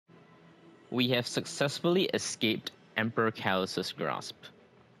We have successfully escaped Emperor Callus's grasp.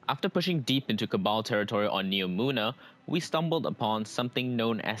 After pushing deep into Cabal territory on Neomuna, we stumbled upon something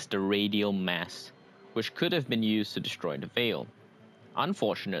known as the Radial Mass, which could have been used to destroy the Veil.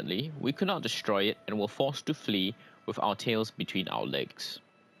 Unfortunately, we could not destroy it and were forced to flee with our tails between our legs.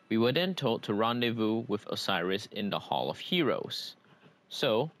 We were then told to rendezvous with Osiris in the Hall of Heroes.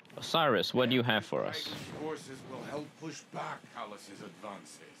 So, Osiris, what do you have for us? Forces will help push back Callus's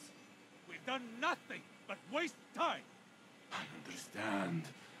advances. We've done nothing but waste time. I understand.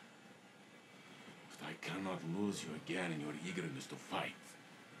 But I cannot lose you again in your eagerness to fight.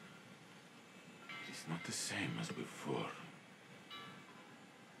 It is not the same as before.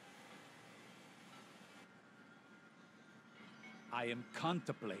 I am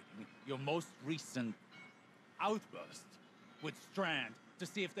contemplating your most recent outburst with Strand to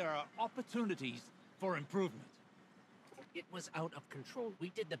see if there are opportunities for improvement. It was out of control. We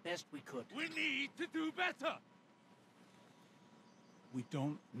did the best we could. We need to do better! We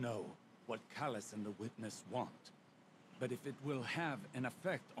don't know what Callus and the Witness want, but if it will have an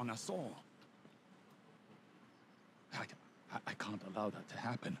effect on us all, I can't allow that to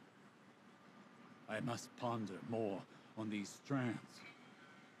happen. I must ponder more on these strands.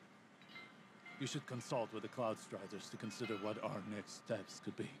 You should consult with the Cloud Striders to consider what our next steps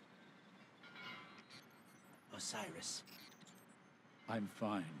could be. Osiris. I'm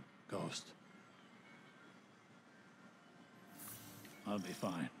fine, Ghost. I'll be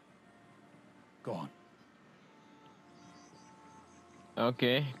fine. Go on.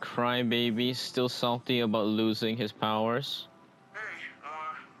 Okay, Crybaby still salty about losing his powers. Hey,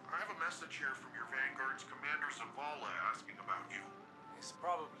 I have a message here from your Vanguard's Commander Zavala asking about you. He's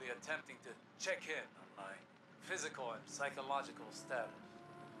probably attempting to check in on my physical and psychological status.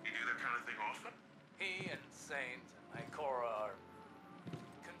 You do that kind of thing often? He and Saint and Ikora are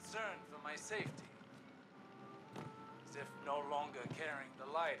concerned for my safety. As if no longer carrying the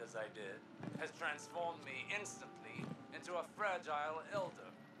light as I did has transformed me instantly into a fragile elder.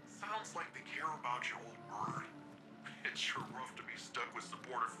 Sounds like they care about you, old bird. It's sure rough to be stuck with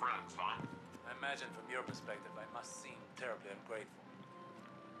supportive friends, huh? I imagine from your perspective I must seem terribly ungrateful.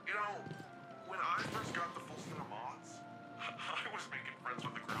 You know, when I first got the full set of mods, I was making friends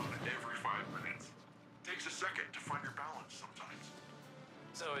with the ground every 5 minutes. Takes a second to find your balance sometimes.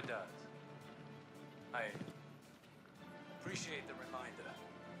 So it does. I appreciate the reminder.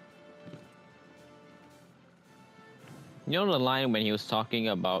 You know the line when he was talking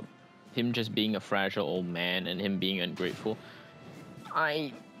about him just being a fragile old man and him being ungrateful?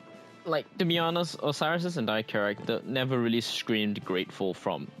 To be honest, Osiris's entire character never really screamed grateful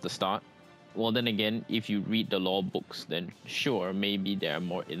from the start. Well, then again, if you read the lore books, then sure, maybe there are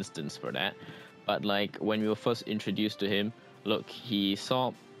more instances for that. But like, when we were first introduced to him, look, he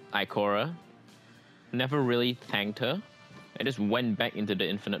saw Ikora, never really thanked her, and just went back into the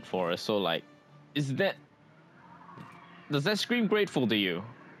Infinite Forest. So like, does that scream grateful to you?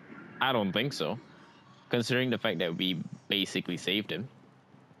 I don't think so, considering the fact that we basically saved him.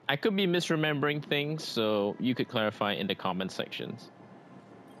 I could be misremembering things, so you could clarify in the comment sections.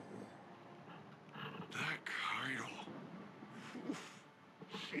 That Kyle.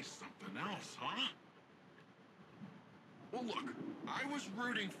 She's something else, huh? Well, look, I was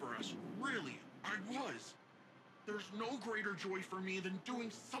rooting for us. Really, I was. There's no greater joy for me than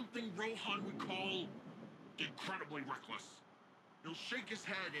doing something Rohan would call incredibly reckless. He'll shake his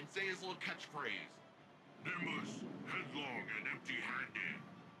head and say his little catchphrase. Nimbus, headlong and empty-handed.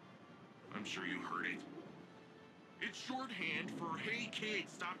 I'm sure you heard it. It's shorthand for, hey kid,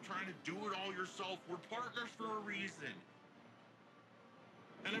 stop trying to do it all yourself. We're partners for a reason.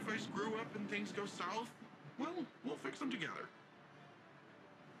 And if I screw up and things go south, well, we'll fix them together.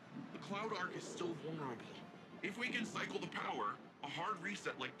 The Cloud Arc is still vulnerable. If we can cycle the power, a hard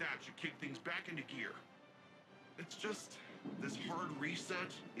reset like that should kick things back into gear. It's just, this hard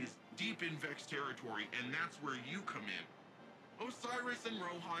reset is deep in Vex territory, and that's where you come in. Osiris and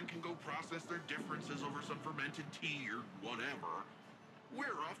Rohan can go process their differences over some fermented tea or whatever.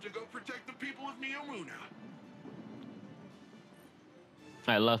 We're off to go protect the people of Neomuna.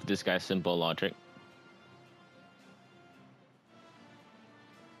 I love this guy's simple logic.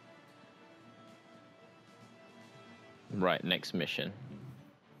 Right, next mission.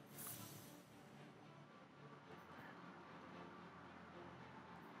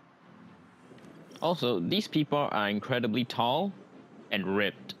 Also, these people are incredibly tall and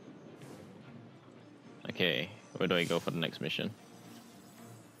ripped. Okay, where do I go for the next mission?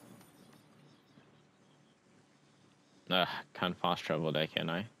 Can't fast travel there, can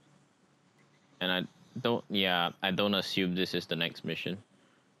I? And I don't assume this is the next mission.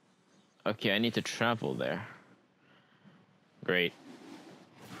 Okay, I need to travel there. Great.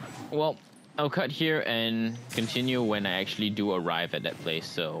 Well, I'll cut here and continue when I actually do arrive at that place,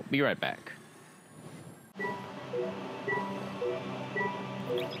 so be right back.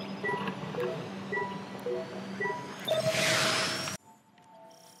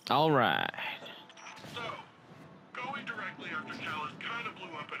 Alright. So, going directly after Callus kind of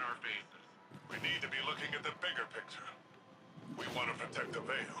blew up in our faces. We need to be looking at the bigger picture. We want to protect the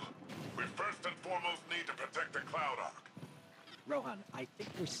Veil. We first and foremost need to protect the Cloud Ark. Rohan, I think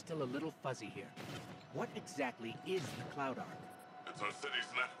we're still a little fuzzy here. What exactly is the Cloud Ark? It's our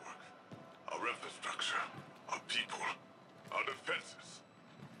city's network, our infrastructure, our people, our defenses.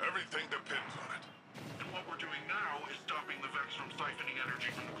 Everything depends on it. And what we're doing now is stopping the Vex from siphoning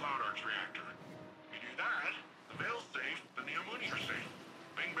energy from the Cloud Ark's reactor. We do that, the Veil's safe, the Neomuni are safe.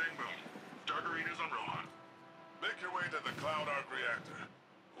 Bing, bang, boom. Start arenas on Rohan. Make your way to the Cloud Ark reactor.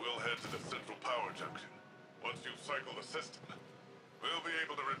 We'll head to the central power junction. Once you've cycled the system, we'll be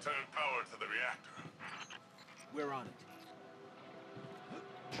able to return power to the reactor. We're on it.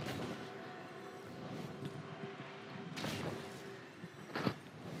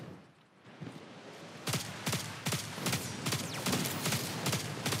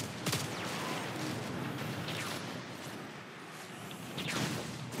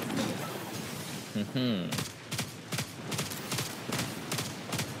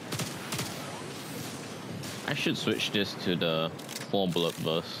 I should switch this to the 4 bullet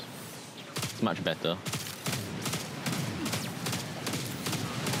burst. It's much better.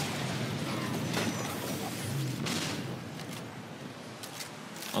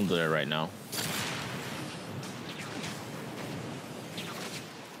 I'll do that right now.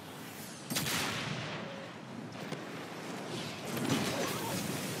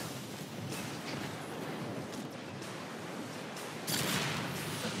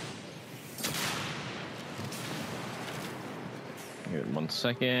 Give it 1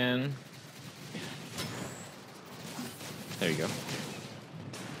 second. There you go.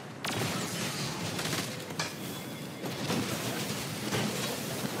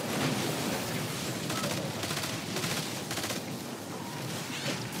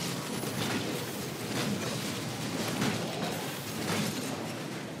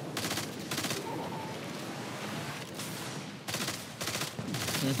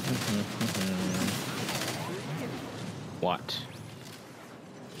 What?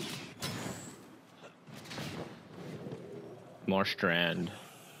 More strand.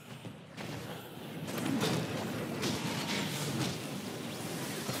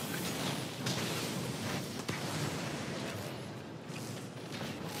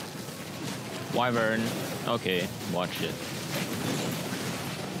 Wyvern. Okay, watch it.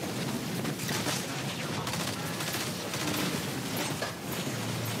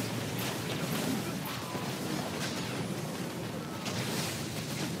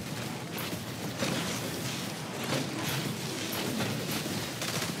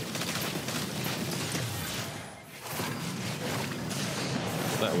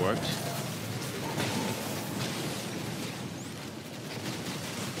 That worked.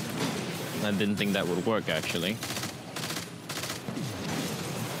 I didn't think that would work, actually.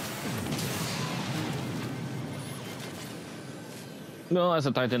 No, as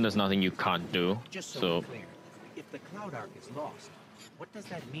a Titan, there's nothing you can't do. Just so So, we're clear, if the Cloud Ark is lost, what does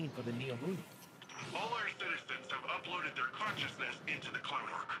that mean for the Neomuni? All our citizens have uploaded their consciousness into the Cloud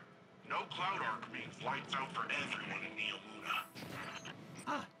Ark. No Cloud Ark means lights out for everyone in Neomuna.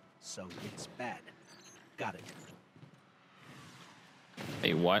 Ah, so it's bad. Got it.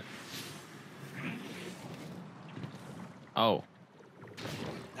 hey, what? Oh,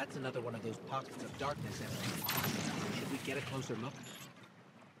 That's another one of those pockets of darkness energy. Should we get a closer look?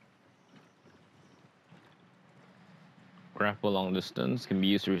 grapple long distance can be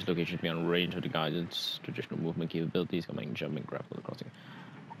used to reach locations beyond range of the guidance. Traditional movement capabilities, coming, jumping, grapple, crossing.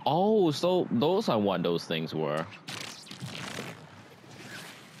 Oh, so those are what those things were.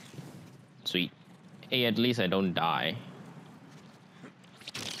 Sweet. Hey, at least I don't die.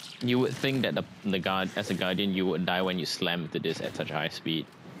 You would think that the guard, as a guardian, you would die when you slam into this at such a high speed.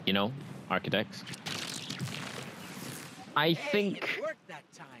 You know, architects. I think. Hey, it worked that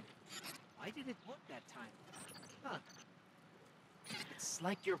time. Why did it work that time? Huh. It's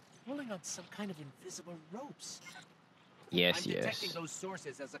like you're pulling on some kind of invisible ropes. Yes, I'm detecting yes. those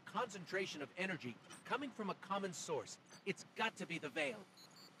sources as a concentration of energy coming from a common source. It's got to be the Veil.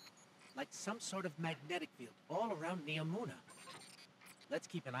 Like some sort of magnetic field all around Neomuna. Let's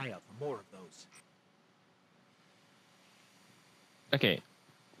keep an eye out for more of those. Okay.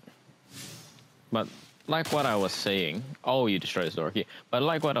 But like what I was saying. Oh, you destroyed this door, okay. But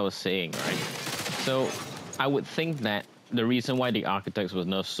like what I was saying, right? So I would think that the reason why the architects was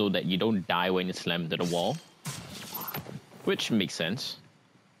nerfed so that you don't die when you slam into the wall, which makes sense.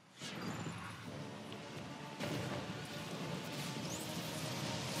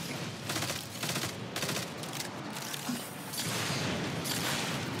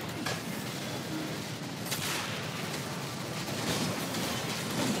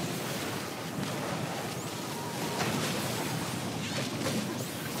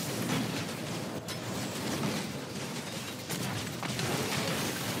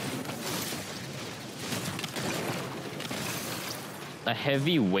 A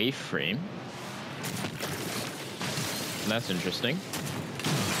heavy wave frame. That's interesting.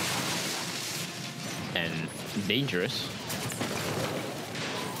 And dangerous.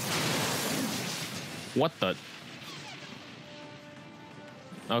 What the?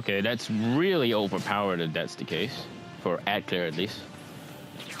 Okay, that's really overpowered if that's the case. For ad clear at least.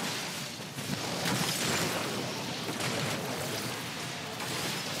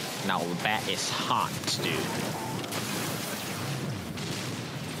 Now that is hot, dude.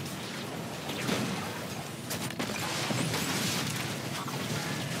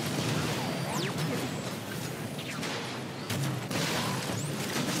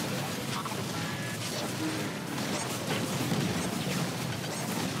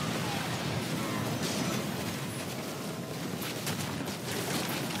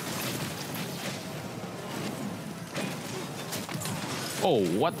 Oh,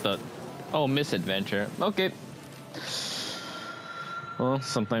 what the? Oh, misadventure. Okay. Well,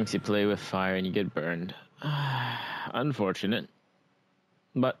 sometimes you play with fire and you get burned. Unfortunate.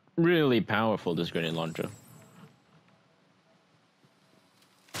 But really powerful, this grenade launcher.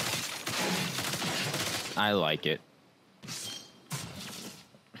 I like it.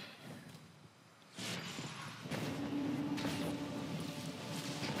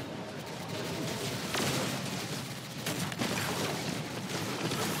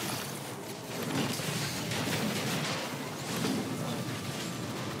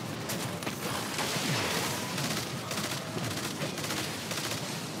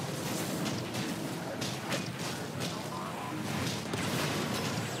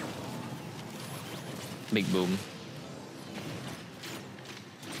 Big boom.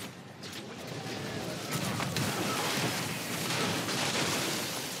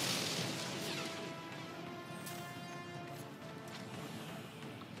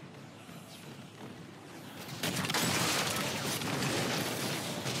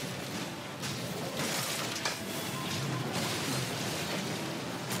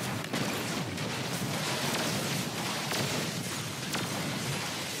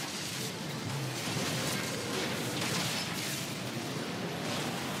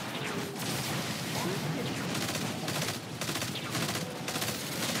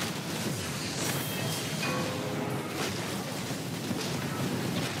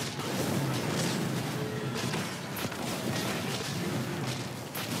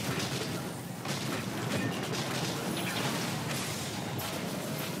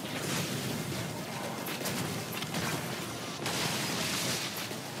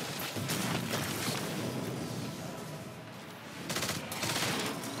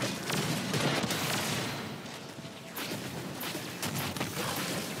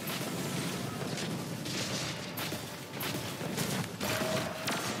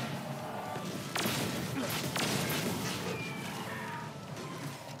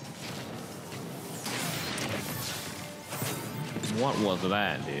 What was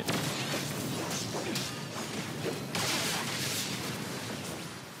that, dude?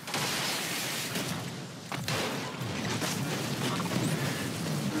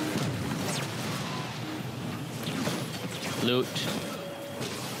 Loot.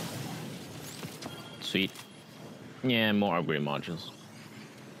 Sweet. Yeah, more upgrade modules.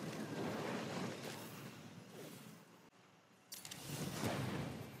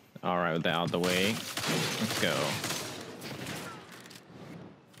 Alright, with that out of the way, let's go.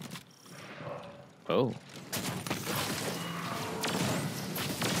 Oh.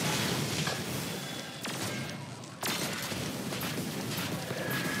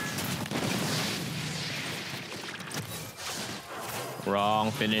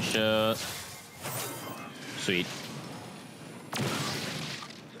 Wrong finisher. Sweet.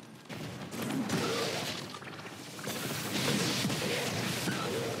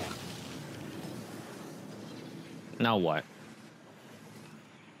 Now what?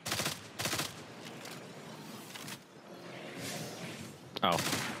 Oh.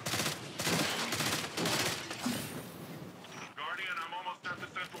 Guardian, I'm almost at the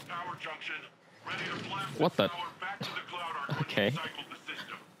central power junction. Ready to fly What the? Power back to the Cloud Ark when Okay. you cycled the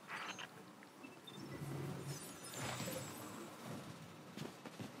system.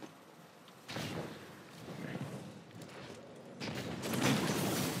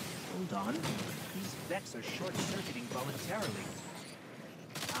 Hold on. These Vex are short-circuiting voluntarily.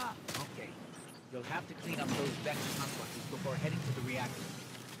 Ah, okay. You'll have to clean up those Vex complexes before heading to the reactor.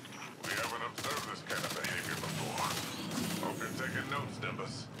 We haven't observed this kind of behavior before. Hope you're taking notes,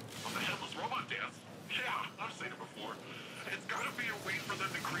 Nimbus. On the headless robot dance? Yeah, I've seen it before. It's gotta be a way for them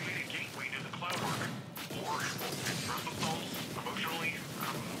to create a gateway to the Cloud Ark. Or express themselves emotionally,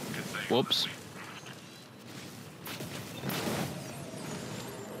 consecutively. Whoops.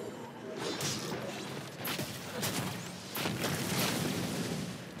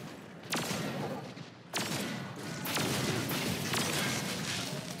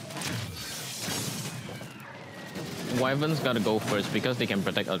 Wyvern's gotta go first because they can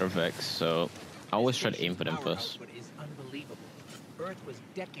protect other Vex, so I always try to aim for them Power first. output is unbelievable. Earth was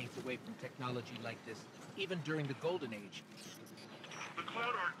decades away from technology like this, even during the Golden Age. The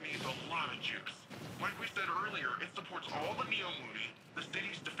Cloud Ark needs a lot of juice. Like we said earlier, it supports all the Neomuni, the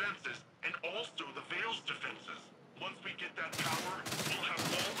city's defenses, and also the Veil's defenses. Once we get that power, we'll have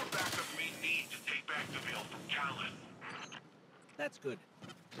all the backup we need to take back the Veil from Callus. That's good.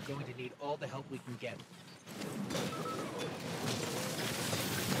 We're going to need all the help we can get.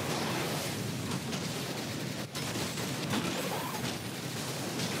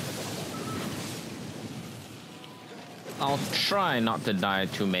 I'll try not to die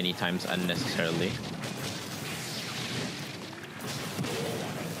too many times unnecessarily.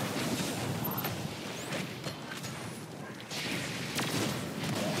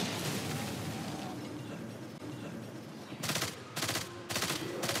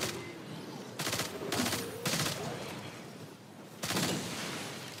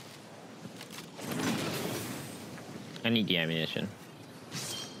 I need the ammunition.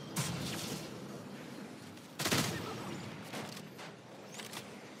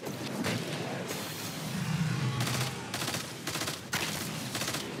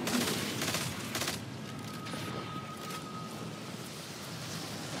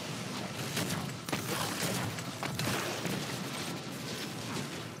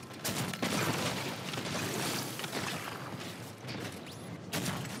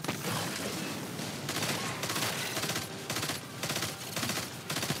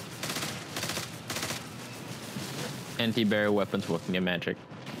 Anti-barrier weapons working their magic,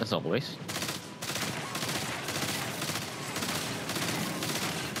 as always.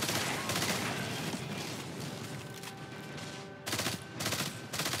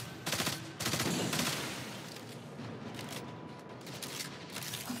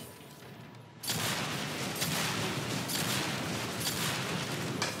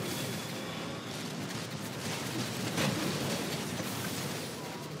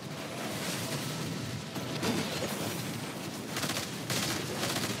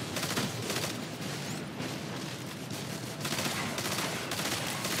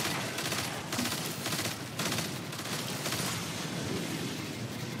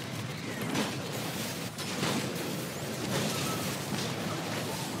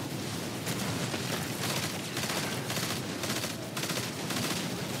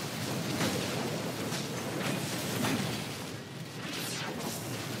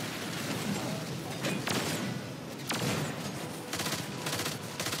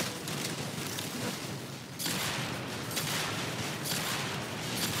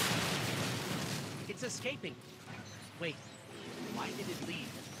 It's escaping. Wait, why did it leave?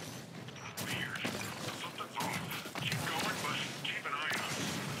 Weird. Something's off. Keep going, but keep an eye on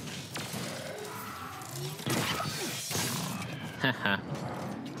it. Haha.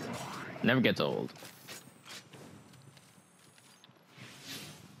 Never gets old.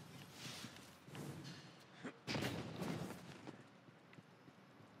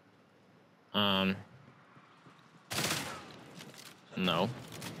 No.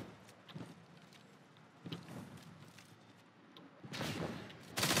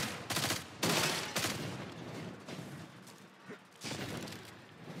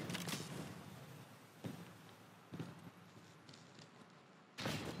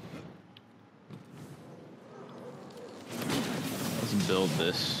 Let's build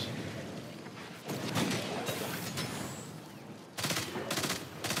this.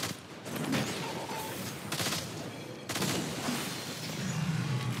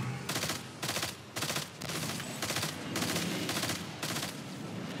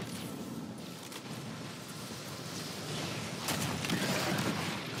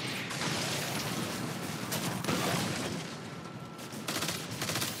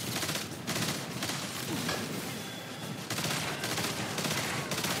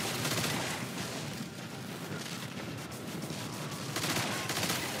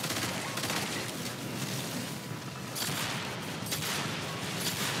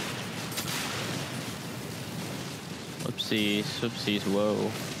 Whoopsies, whoopsies, whoa.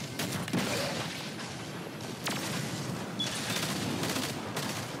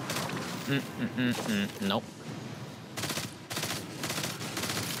 Nope.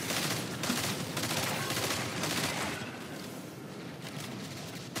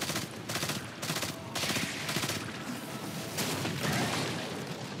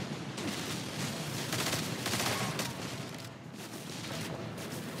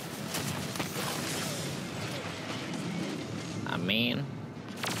 I mean,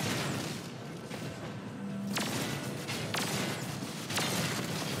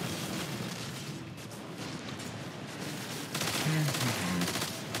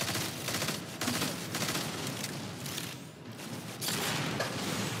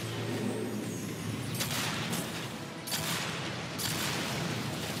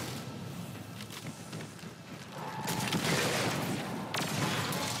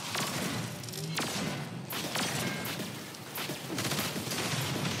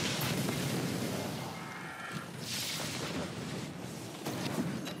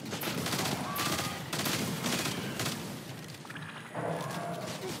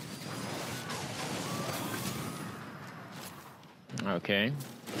 okay.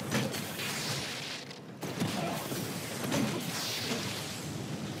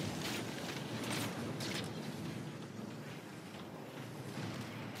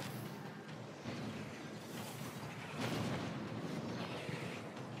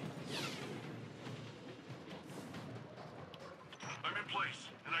 I'm in place,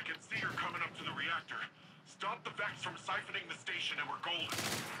 and I can see you're coming up to the reactor. Stop the Vex from siphoning the station and we're golden.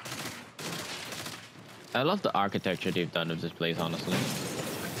 I love the architecture they've done of this place, honestly.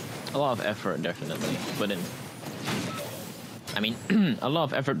 A lot of effort, definitely, put in. I mean, a lot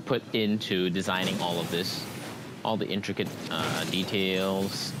of effort put into designing all of this. All the intricate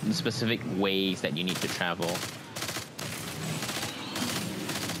details, the specific ways that you need to travel.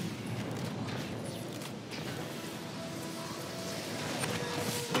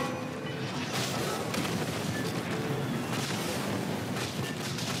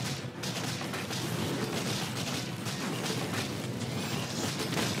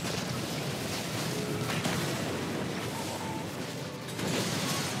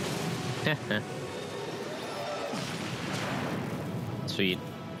 Sweet.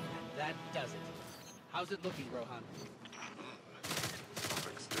 That does it. How's it looking, Rohan?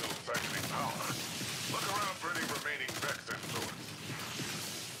 Something still siphoning power. Look around for any remaining Vex influence.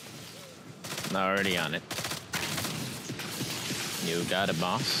 Already on it. You got it,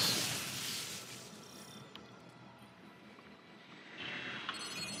 boss.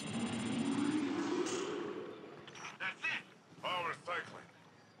 That's it! Power cycling.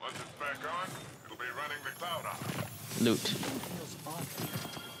 Once it's back on, it'll be running the cloud off. Loot. Feels odd.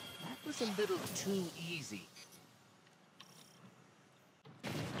 That was a little too easy.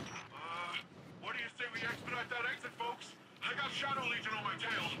 What do you say we expedite that exit, folks? I got Shadow Legion on my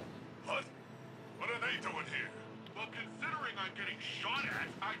tail. What? What are they doing here? Well, considering I'm getting shot at,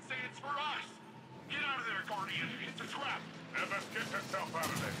 I'd say it's for us. Get out of there, Guardian. It's a trap. MS, get yourself out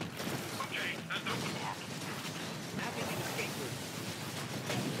of there. Okay, that's not the bomb. Mapping an escape route.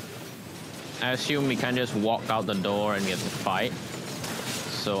 I assume we can't just walk out the door and we have to fight.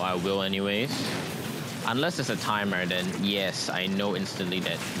 So I will anyways. Unless it's a timer, then yes, I know instantly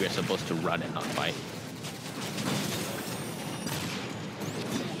that we're supposed to run and not fight.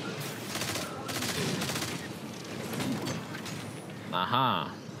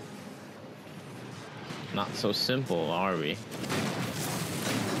 Aha. Not so simple, are we?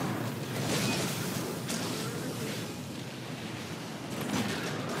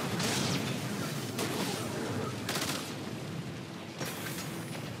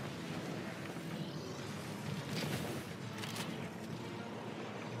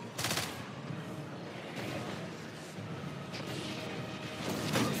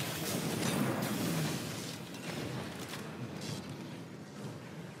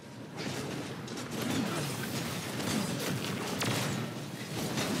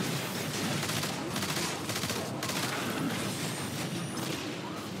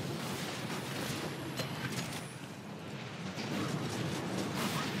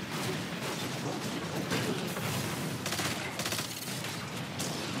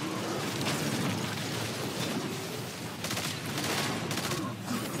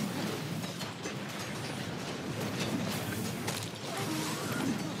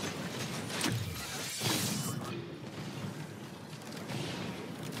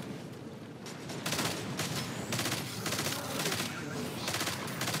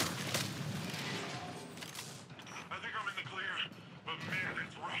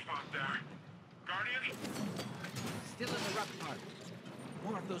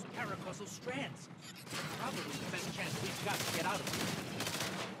 more of those paracausal strands. Probably the best chance we've got to get out of here.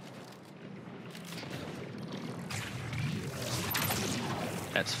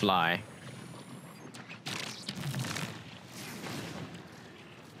 Let's fly.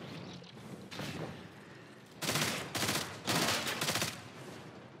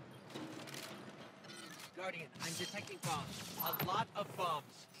 Guardian, I'm detecting bombs. A lot of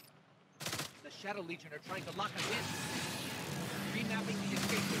bombs. The Shadow Legion are trying to lock us in. Remapping the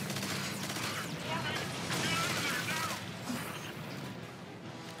escape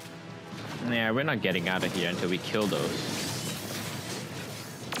route. Yeah, we're not getting out of here until we kill those.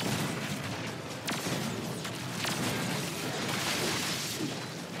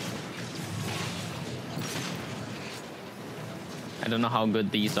 I don't know how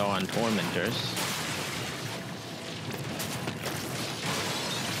good these are on tormentors.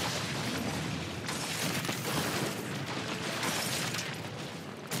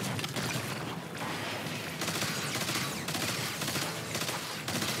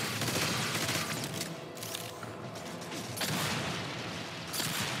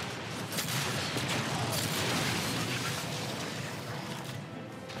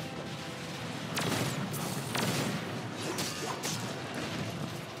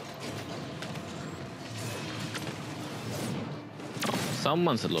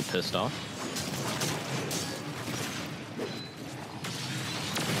 Someone's a little pissed off.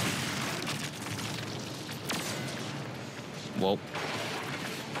 Whoa.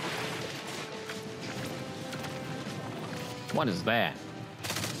 What is that?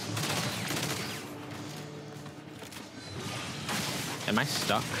 Am I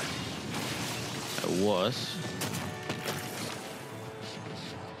stuck? I was.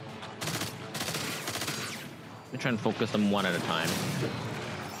 I'm trying to focus them one at a time.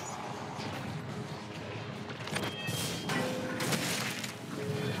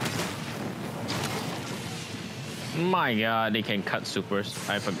 My god, they can cut supers.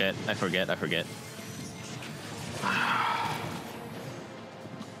 I forget.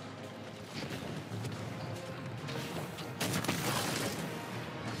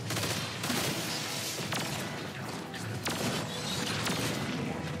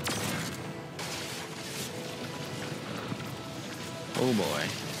 Oh boy.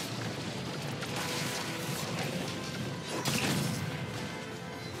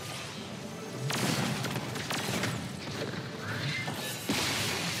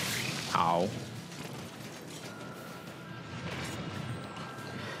 Ow.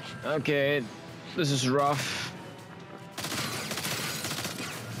 Okay, this is rough.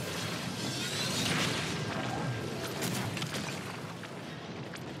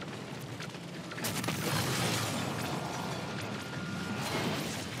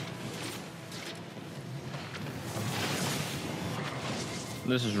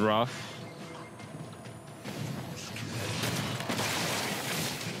 This is rough.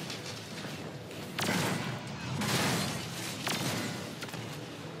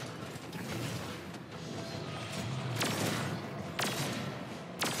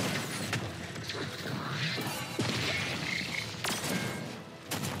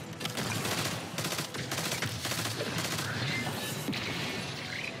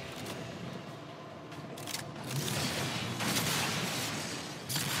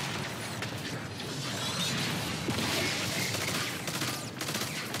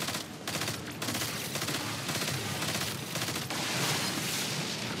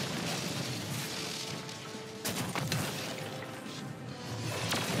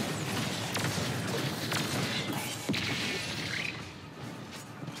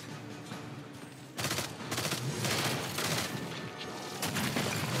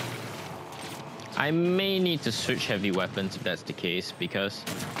 I may need to switch heavy weapons if that's the case, because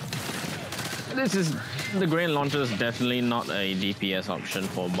the grenade launcher is definitely not a DPS option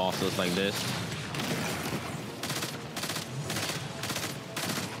for bosses like this.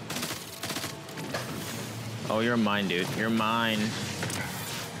 Oh, you're mine, dude. You're mine.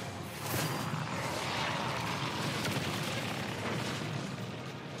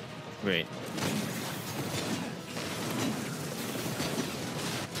 Great.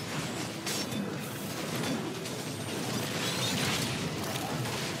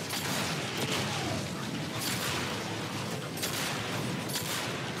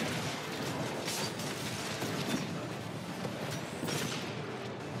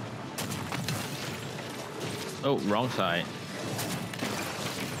 Oh, wrong side.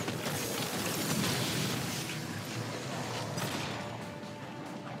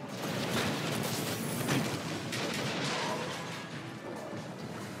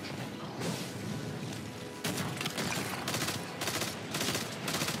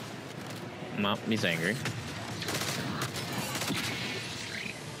 No, he's angry.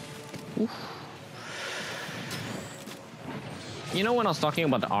 Oof. You know, when I was talking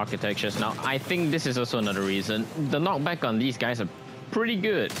about the architectures now, I think this is also another reason. The knockback on these guys are pretty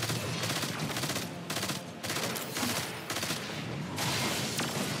good.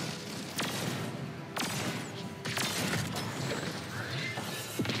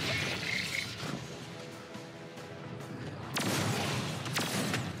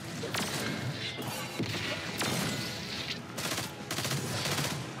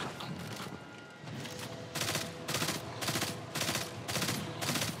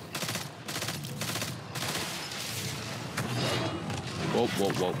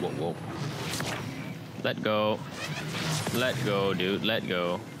 Whoa. Let go. Let go, dude. Let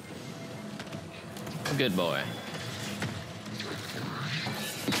go. Good boy.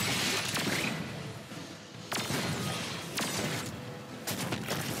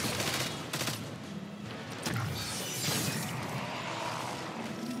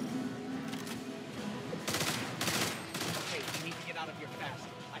 Okay, we need to get out of here fast.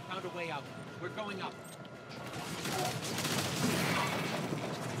 I found a way out. We're going up.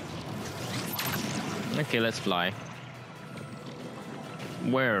 Okay, let's fly.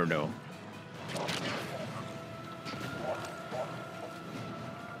 Where though?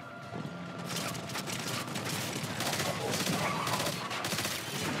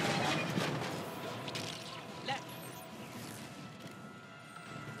 Left.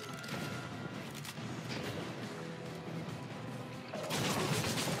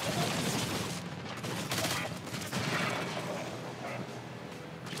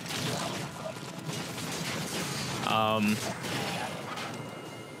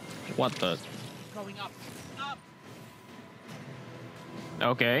 What the? Going up. Up.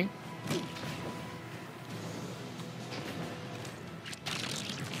 Okay.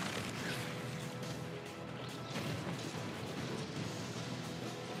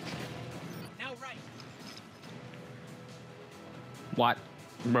 Now right. What?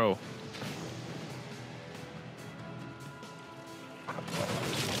 Bro.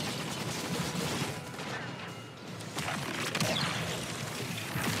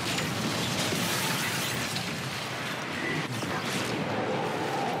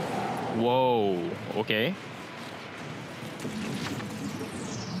 Whoa, okay.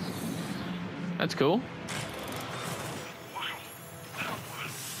 That's cool.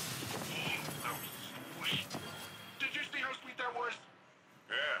 Did you see how sweet that was?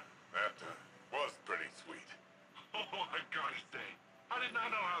 Yeah, that was pretty sweet. Oh, I gotta say, I did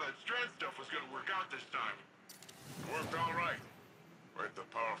not know how that strand stuff was gonna work out this time. Worked all right. With the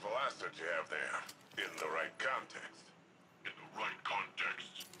powerful asset you have there, in the right context. In the right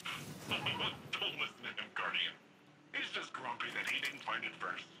context. Don't listen to him, Guardian. He's just grumpy that he didn't find it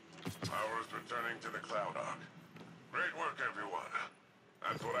first. Power's returning to the Cloud Arc. Great work, everyone.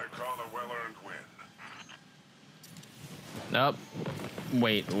 That's what I call a well-earned win. Nope.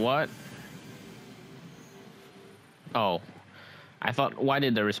 Wait, what? Oh. I thought, why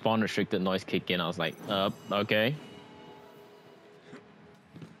did the respawn restricted noise kick in? I was like, okay.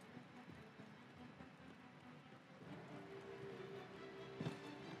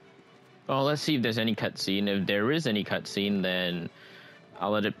 Well, let's see if there's any cutscene. If there is any cutscene, then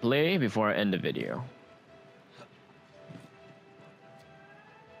I'll let it play before I end the video.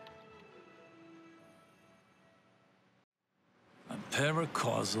 A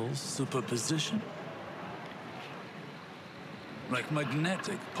paracausal superposition? Like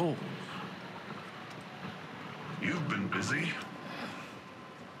magnetic poles. You've been busy.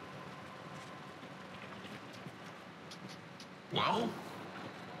 Well?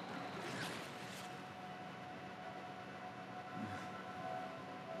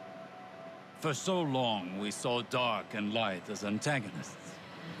 For so long, we saw dark and light as antagonists.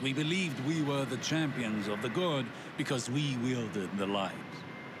 We believed we were the champions of the good because we wielded the light.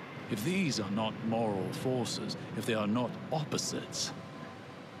 If these are not moral forces, if they are not opposites,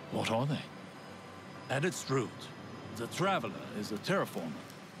 what are they? At its root, the Traveler is a terraformer,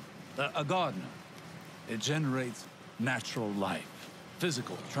 a gardener. It generates natural life,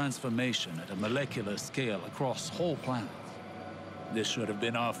 physical transformation at a molecular scale across whole planets. This should have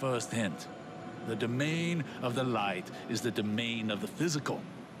been our first hint. The domain of the light is the domain of the physical.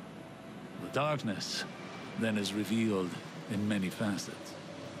 The darkness then is revealed in many facets.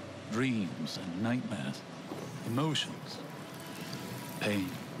 Dreams and nightmares, emotions, pain,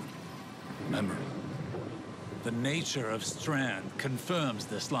 memory. The nature of Strand confirms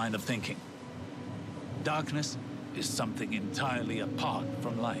this line of thinking. Darkness is something entirely apart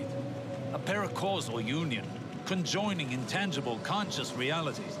from light. A paracausal union, conjoining intangible conscious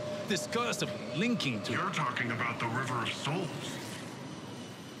realities this curse of linking to... You're talking about the River of Souls.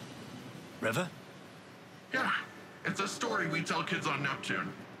 River? Yeah, it's a story we tell kids on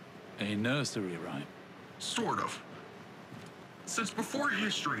Neptune. A nursery rhyme. Sort of. Since before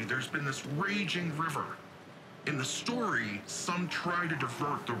history, there's been this raging river. In the story, some try to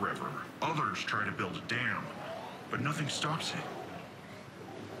divert the river, others try to build a dam, but nothing stops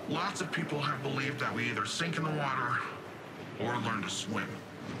it. Lots of people have believed that we either sink in the water or learn to swim.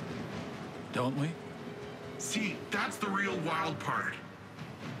 Don't we? See, that's the real wild part.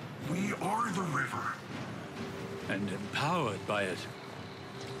 We are the river. And empowered by it,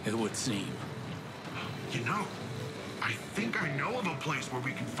 it would seem. You know, I think I know of a place where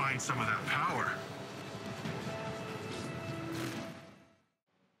we can find some of that power.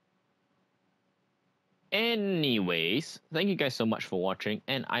 Anyways, thank you guys so much for watching,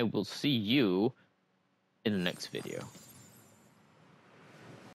 and I will see you in the next video.